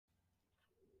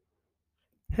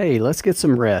Hey, let's get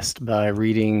some rest by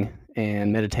reading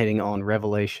and meditating on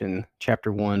Revelation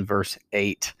chapter 1, verse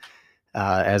 8.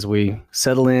 As we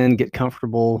settle in, get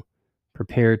comfortable,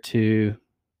 prepare to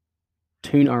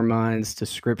tune our minds to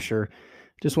Scripture,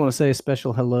 just want to say a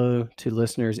special hello to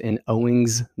listeners in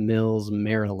Owings Mills,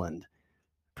 Maryland.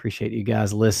 Appreciate you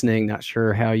guys listening. Not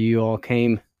sure how you all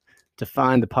came to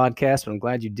find the podcast, but I'm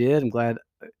glad you did. I'm glad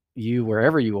you,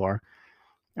 wherever you are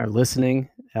listening.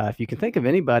 If you can think of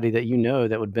anybody that you know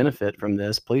that would benefit from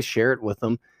this, please share it with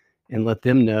them and let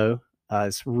them know.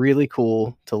 It's really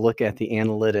cool to look at the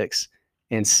analytics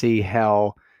and see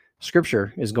how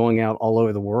Scripture is going out all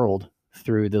over the world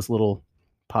through this little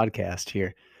podcast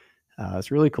here.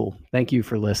 It's really cool. Thank you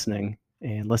for listening.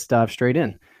 And let's dive straight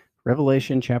in.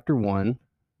 Revelation chapter 1,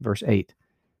 verse 8.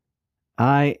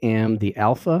 I am the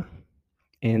Alpha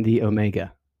and the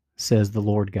Omega, says the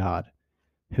Lord God,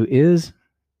 who is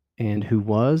and who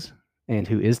was and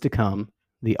who is to come,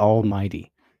 the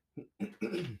Almighty.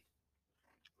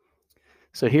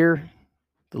 So here,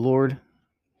 the Lord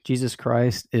Jesus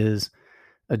Christ is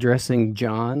addressing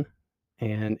John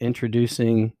and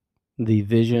introducing the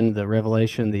vision, the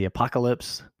revelation, the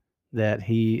apocalypse that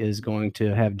he is going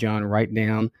to have John write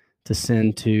down to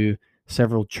send to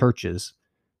several churches,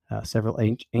 several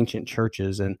ancient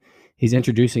churches. And he's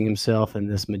introducing himself in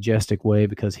this majestic way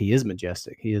because he is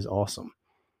majestic. He is awesome.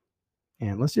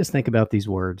 And let's just think about these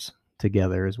words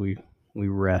together as we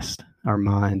rest our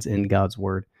minds in God's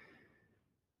word.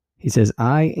 He says,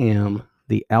 I am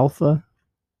the Alpha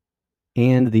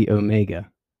and the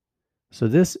Omega. So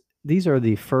these are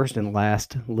the first and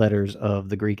last letters of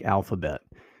the Greek alphabet.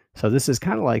 So this is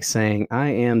kind of like saying, I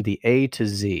am the A to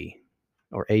Z,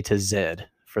 or A to Z,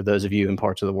 for those of you in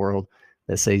parts of the world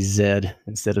that say Z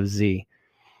instead of Z.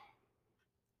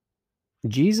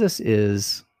 Jesus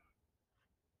is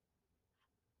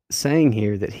saying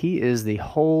here that he is the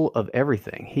whole of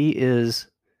everything. He is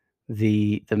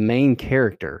the main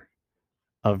character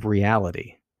of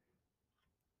reality,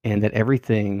 and that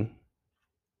everything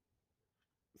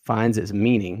finds its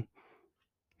meaning,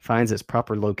 finds its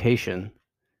proper location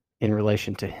in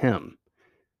relation to him.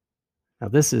 Now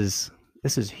this is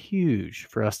huge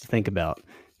for us to think about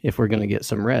if we're going to get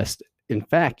some rest. In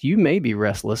fact, you may be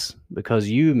restless because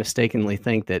you mistakenly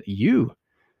think that you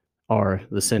are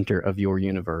the center of your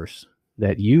universe,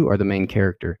 that you are the main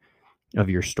character of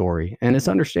your story. And it's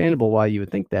understandable why you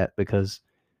would think that, because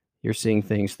you're seeing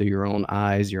things through your own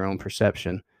eyes, your own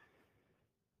perception.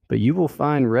 But you will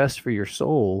find rest for your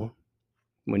soul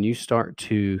when you start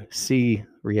to see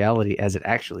reality as it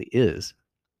actually is.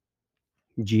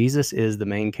 Jesus is the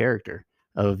main character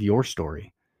of your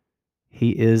story.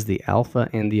 He is the Alpha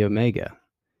and the Omega.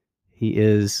 He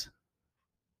is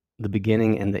the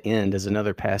beginning and the end, as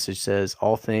another passage says.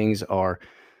 All things are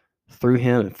through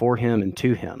him and for him and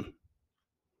to him.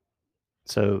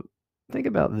 So think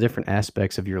about the different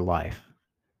aspects of your life.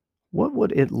 What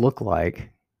would it look like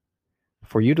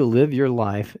for you to live your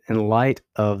life in light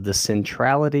of the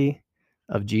centrality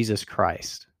of Jesus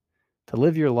Christ? To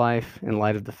live your life in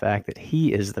light of the fact that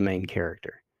he is the main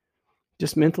character.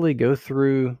 Just mentally go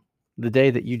through the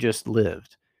day that you just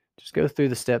lived. Just go through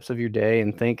the steps of your day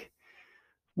and think,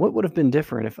 what would have been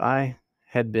different if I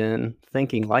had been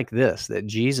thinking like this, that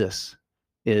Jesus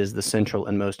is the central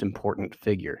and most important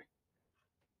figure?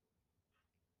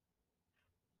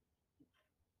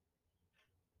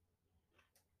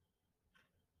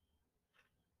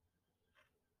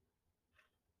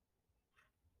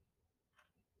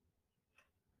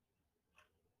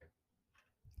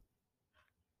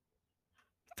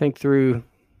 Think through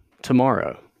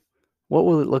tomorrow. What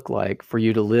will it look like for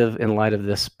you to live in light of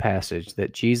this passage,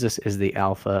 that Jesus is the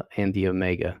Alpha and the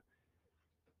Omega?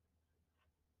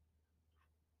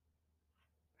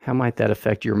 How might that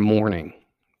affect your morning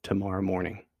tomorrow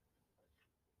morning?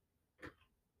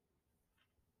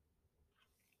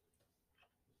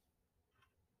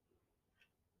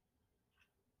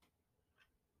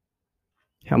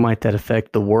 How might that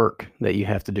affect the work that you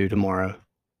have to do tomorrow?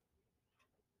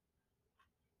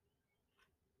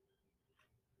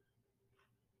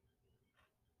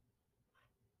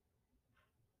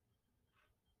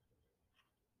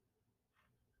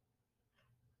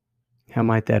 How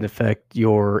might that affect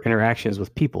your interactions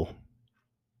with people?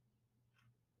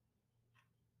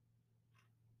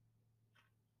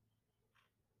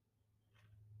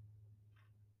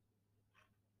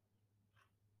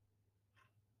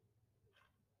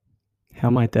 How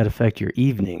might that affect your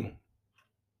evening?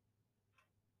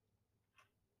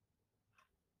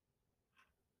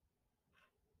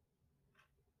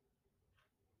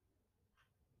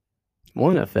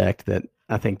 One effect that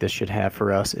I think this should have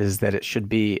for us is that it should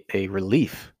be a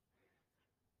relief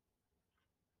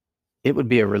it would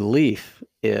be a relief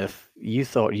if you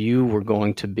thought you were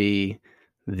going to be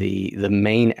the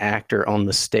main actor on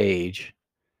the stage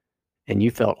and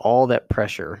you felt all that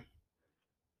pressure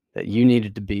that you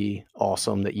needed to be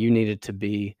awesome, that you needed to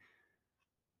be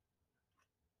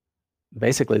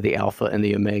basically the alpha and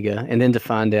the omega, and then to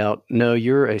find out, no,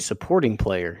 you're a supporting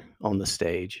player on the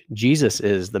stage. Jesus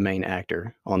is the main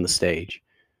actor on the stage.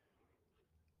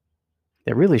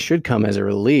 That really should come as a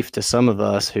relief to some of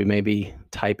us who may be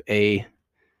type A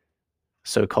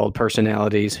so-called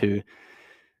personalities who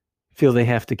feel they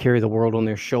have to carry the world on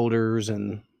their shoulders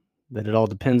and that it all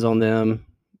depends on them.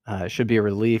 It should be a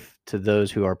relief to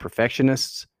those who are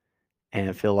perfectionists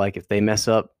and feel like if they mess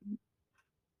up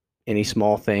any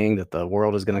small thing that the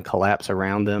world is going to collapse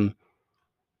around them.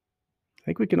 I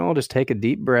think we can all just take a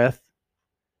deep breath.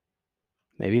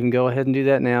 Maybe even go ahead and do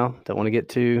that now. Don't want to get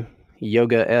too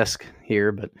yoga-esque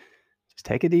here, but just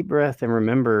take a deep breath and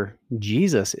remember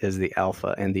Jesus is the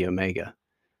Alpha and the Omega.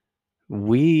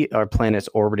 We are planets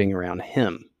orbiting around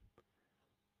him.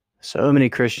 So many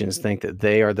Christians think that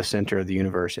they are the center of the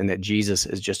universe and that Jesus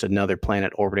is just another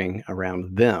planet orbiting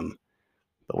around them.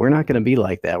 But we're not going to be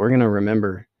like that. We're going to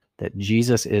remember that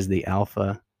Jesus is the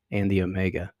Alpha and the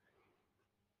Omega.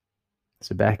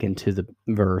 So back into the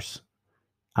verse.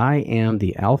 I am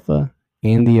the Alpha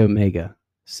and the Omega,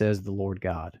 says the Lord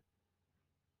God.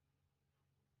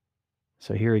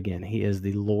 So here again, he is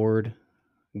the Lord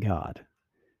God.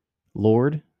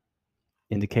 Lord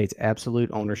indicates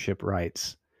absolute ownership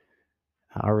rights.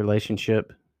 Our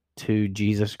relationship to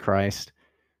Jesus Christ,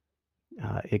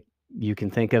 you can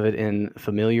think of it in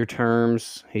familiar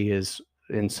terms. He is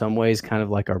in some ways kind of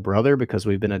like our brother because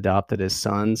we've been adopted as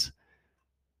sons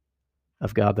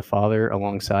of God the Father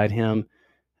alongside him.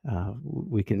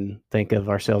 We can think of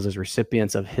ourselves as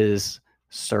recipients of his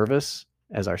service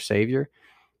as our Savior,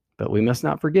 but we must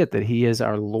not forget that he is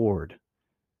our Lord.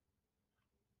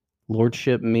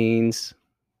 Lordship means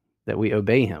that we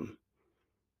obey him,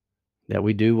 that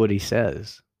we do what he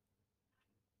says.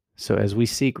 So as we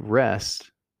seek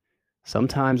rest,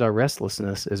 sometimes our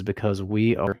restlessness is because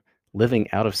we are living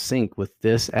out of sync with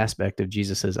this aspect of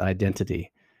Jesus's identity,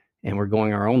 and we're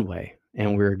going our own way,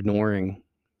 and we're ignoring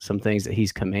some things that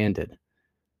he's commanded.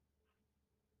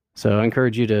 So I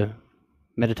encourage you to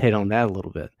meditate on that a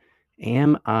little bit.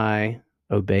 Am I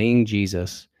obeying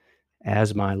Jesus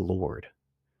as my Lord?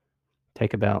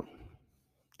 Take about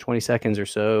 20 seconds or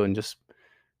so and just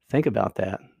think about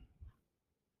that.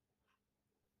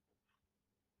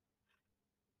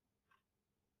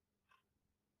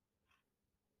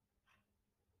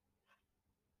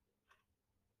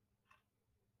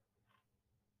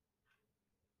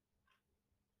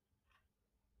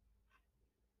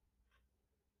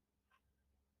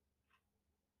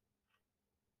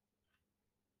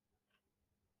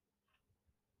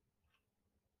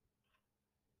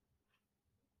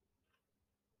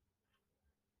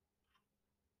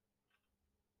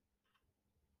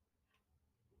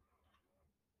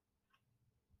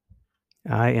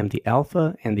 I am the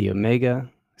Alpha and the Omega,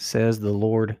 says the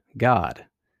Lord God.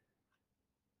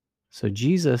 So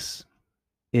Jesus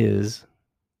is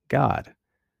God.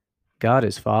 God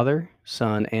is Father,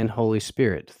 Son, and Holy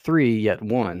Spirit, three yet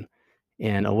one,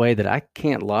 in a way that I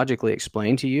can't logically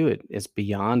explain to you. It's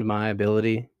beyond my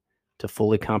ability to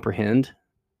fully comprehend,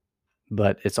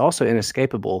 but it's also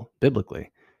inescapable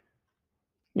biblically.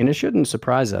 And it shouldn't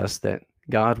surprise us that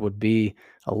God would be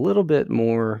a little bit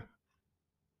more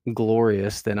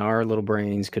glorious than our little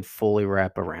brains could fully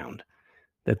wrap around,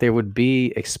 that there would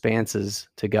be expanses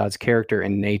to God's character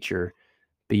and nature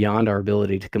beyond our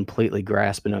ability to completely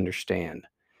grasp and understand.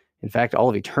 In fact, all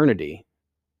of eternity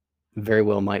very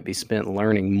well might be spent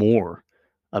learning more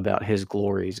about his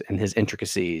glories and his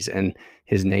intricacies and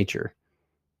his nature.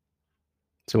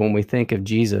 So when we think of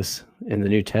Jesus in the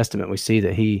New Testament, we see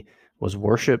that he was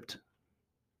worshiped,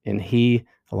 and he,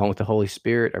 along with the Holy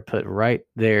Spirit, are put right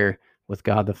there with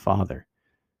God the Father.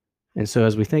 And so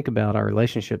as we think about our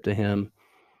relationship to him,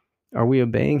 are we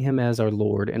obeying him as our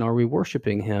Lord, and are we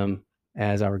worshiping him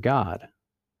as our God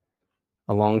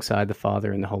alongside the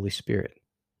Father and the Holy Spirit?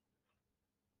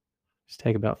 Just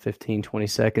take about 15, 20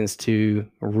 seconds to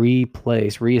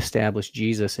reestablish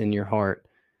Jesus in your heart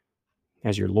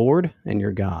as your Lord and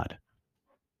your God.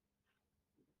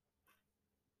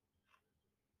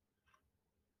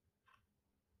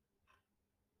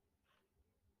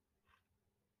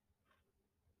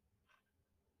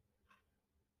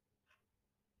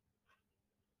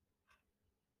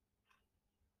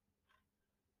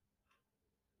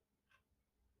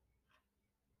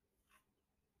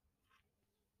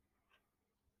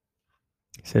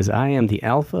 It says, I am the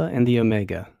Alpha and the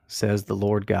Omega, says the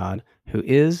Lord God, who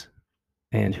is,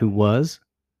 and who was,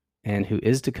 and who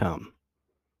is to come.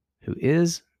 Who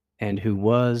is, and who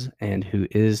was, and who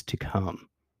is to come.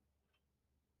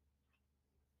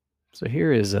 So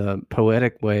here is a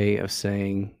poetic way of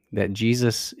saying that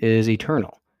Jesus is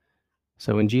eternal.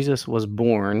 So when Jesus was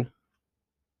born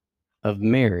of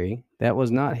Mary, that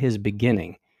was not his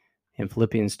beginning. In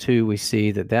Philippians 2, we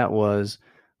see that that was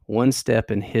one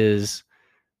step in his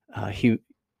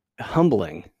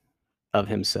humbling of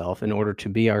himself in order to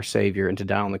be our Savior and to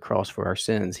die on the cross for our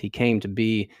sins. He came to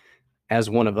be as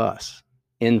one of us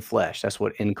in flesh. That's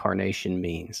what incarnation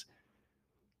means.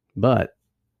 But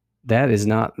that is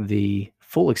not the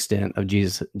full extent of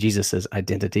Jesus's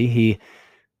identity. He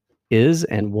is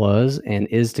and was and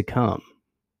is to come.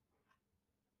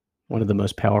 One of the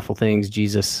most powerful things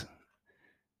Jesus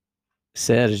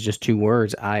said is just two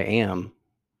words, I am,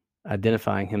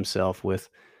 identifying himself with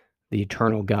the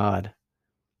eternal God.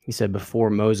 He said, before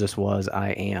Moses was,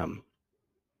 I am.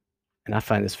 And I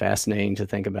find this fascinating to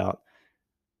think about.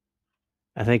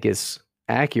 I think it's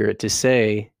accurate to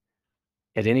say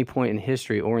at any point in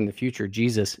history or in the future,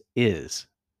 Jesus is.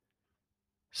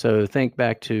 So think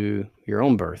back to your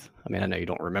own birth. I mean, I know you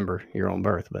don't remember your own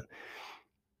birth, but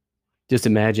just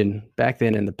imagine back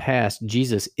then in the past,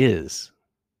 Jesus is.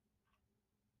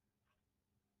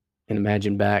 And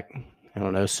imagine back, I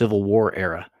don't know, Civil War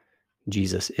era,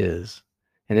 Jesus is.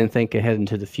 And then think ahead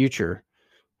into the future,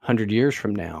 100 years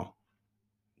from now,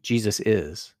 Jesus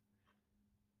is.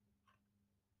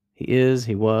 He is,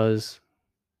 he was,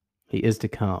 he is to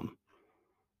come.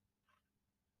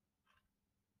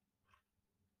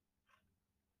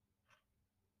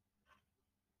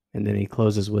 And then he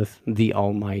closes with the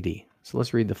Almighty. So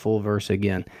let's read the full verse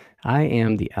again. I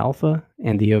am the Alpha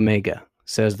and the Omega,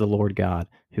 says the Lord God,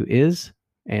 who is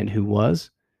and who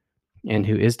was and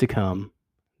who is to come,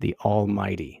 the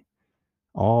Almighty.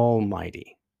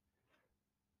 Almighty.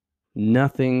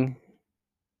 Nothing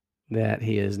that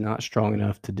he is not strong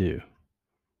enough to do.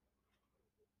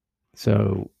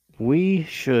 So we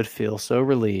should feel so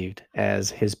relieved as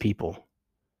his people.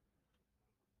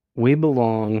 We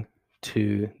belong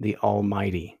to the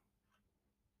Almighty.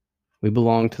 We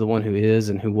belong to the one who is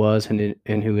and who was and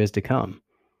who is to come.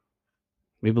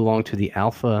 We belong to the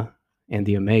Alpha and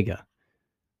the Omega.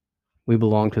 We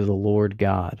belong to the Lord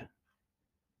God.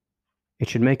 It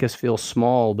should make us feel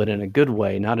small, but in a good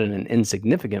way, not in an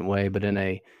insignificant way, but in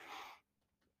a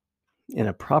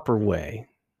proper way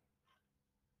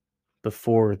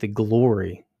before the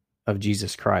glory of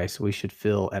Jesus Christ. We should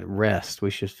feel at rest.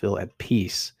 We should feel at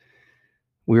peace.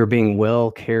 We are being well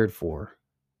cared for.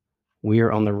 We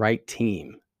are on the right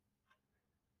team.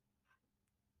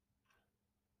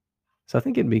 So I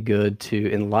think it'd be good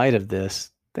to, in light of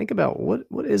this, think about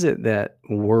what is it that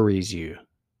worries you?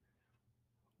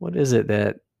 What is it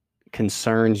that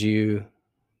concerns you,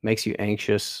 makes you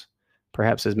anxious,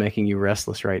 perhaps is making you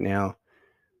restless right now?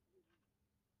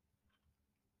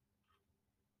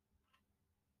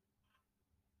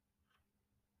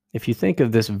 If you think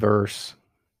of this verse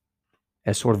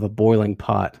as sort of a boiling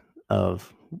pot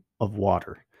of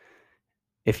water,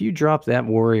 if you drop that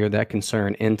worry or that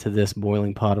concern into this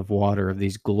boiling pot of water of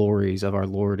these glories of our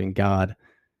Lord and God,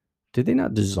 do they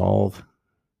not dissolve?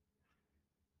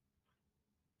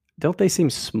 Don't they seem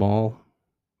small?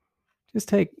 Just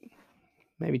take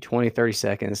maybe 20, 30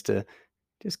 seconds to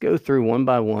just go through one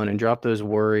by one and drop those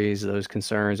worries, those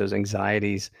concerns, those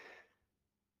anxieties,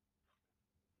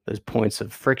 those points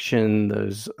of friction,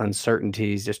 those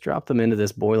uncertainties, just drop them into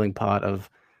this boiling pot of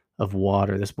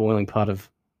water, this boiling pot of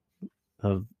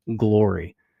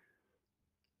glory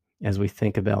as we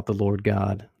think about the Lord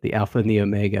God, the Alpha and the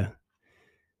Omega,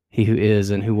 he who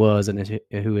is and who was and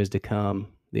who is to come,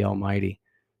 the Almighty,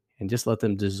 and just let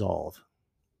them dissolve.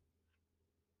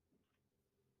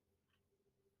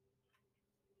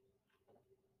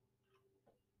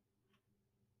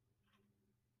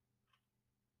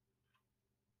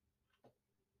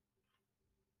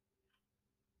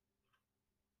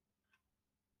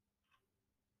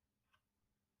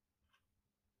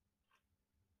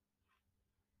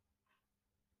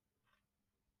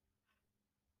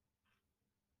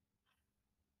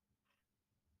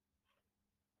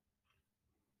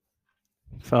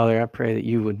 Father, I pray that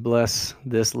you would bless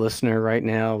this listener right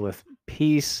now with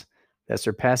peace that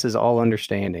surpasses all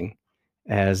understanding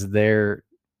as their,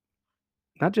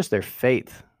 not just their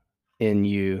faith in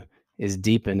you is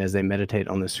deepened as they meditate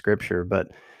on the scripture,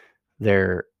 but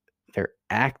their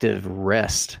active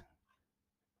rest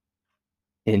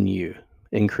in you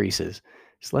increases.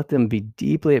 Just let them be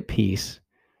deeply at peace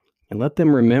and let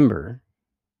them remember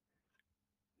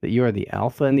that you are the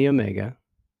Alpha and the Omega.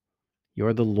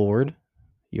 You're the Lord,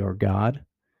 your God,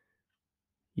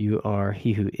 You are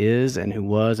he who is and who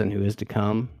was and who is to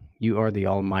come. You are the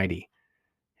Almighty.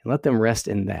 And let them rest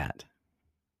in that.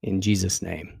 In Jesus'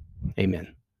 name,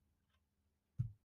 amen.